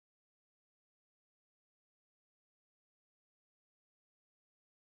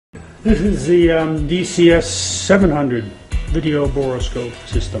This is the DCS700 video Borescope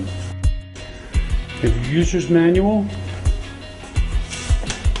system. You have your user's manual.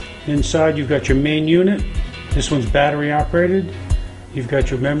 Inside you've got your main unit. This one's battery operated. You've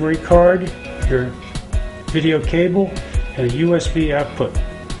got your memory card, your video cable, and a USB output.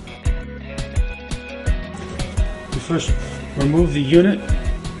 You first remove the unit.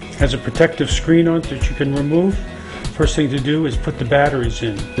 It has a protective screen on it that you can remove. First thing to do is put the batteries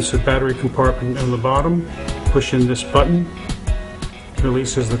in. This is a battery compartment on the bottom. Push in this button.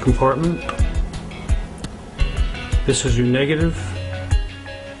 Releases the compartment. This is your negative.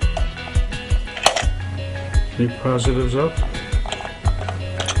 Your positives up.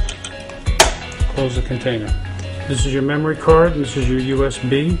 Close the container. This is your memory card. This is your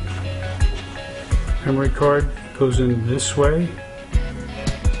USB. Memory card goes in this way.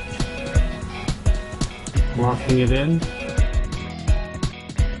 Locking it in.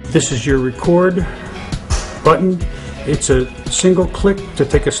 This is your record button. It's a single click to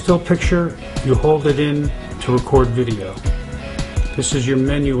take a still picture. You hold it in to record video. This is your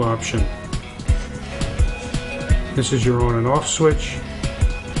menu option. This is your on and off switch.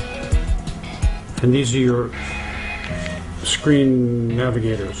 And these are your screen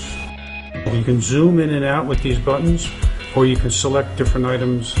navigators. You can zoom in and out with these buttons, or you can select different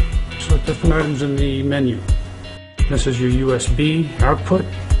items. In the menu. This is your USB output.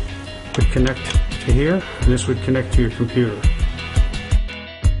 Would connect to here, and this would connect to your computer.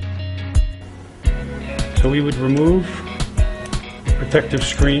 So we would remove the protective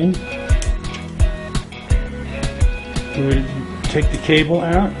screen. We would take the cable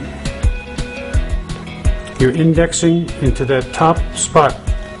out. You're indexing into that top spot.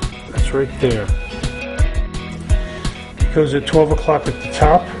 That's right there. It goes at 12 o'clock at the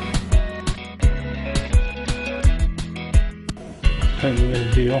top. Kind of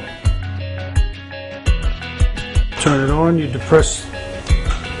a deal. Turn it on, you depress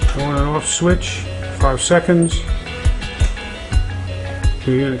the on and off switch, 5 seconds,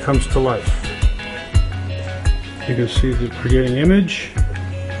 the unit comes to life. You can see the getting image.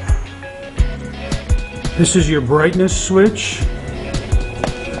 This is your brightness switch.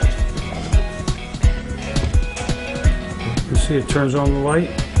 You can see it turns on the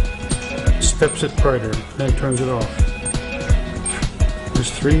light, steps it brighter, then turns it off. There's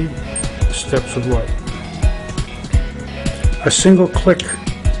 3 steps of light. A single click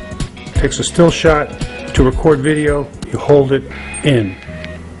takes a still shot to record video. You hold it in.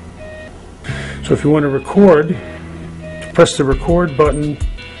 So if you want to record, press the record button.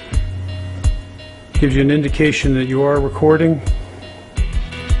 Gives you an indication that you are recording.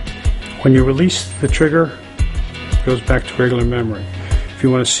 When you release the trigger, it goes back to regular memory. If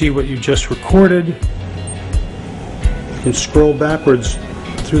you want to see what you just recorded, you can scroll backwards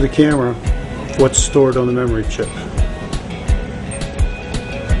through the camera what's stored on the memory chip.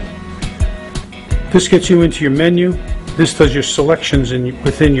 This gets you into your menu. This does your selections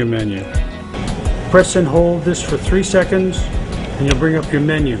within your menu. Press and hold this for 3 seconds and you'll bring up your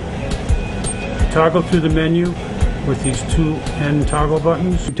menu. Toggle through the menu with these 2 end toggle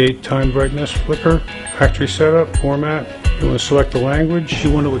buttons. Date, time, brightness, flicker, factory setup, format. You want to select the language.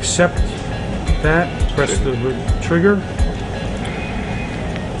 You want to accept that. Press the trigger.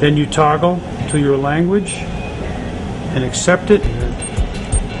 Then you toggle to your language and accept it.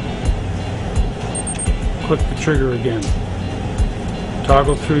 Click the trigger again.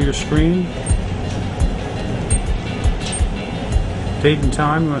 Toggle through your screen. Date and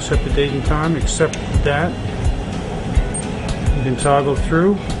time. You want to set the date and time. Accept that. You can toggle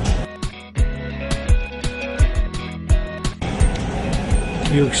through.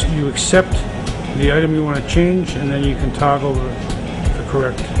 You accept the item you want to change, and then you can toggle the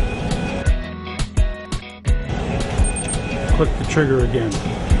correct. Click the trigger again.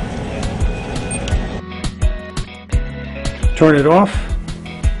 Turn it off.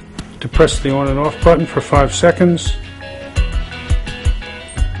 To press the on and off button for 5 seconds.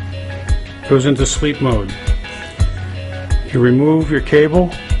 Goes into sleep mode. You remove your cable.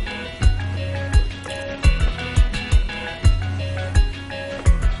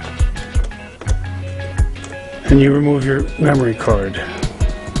 And you remove your memory card.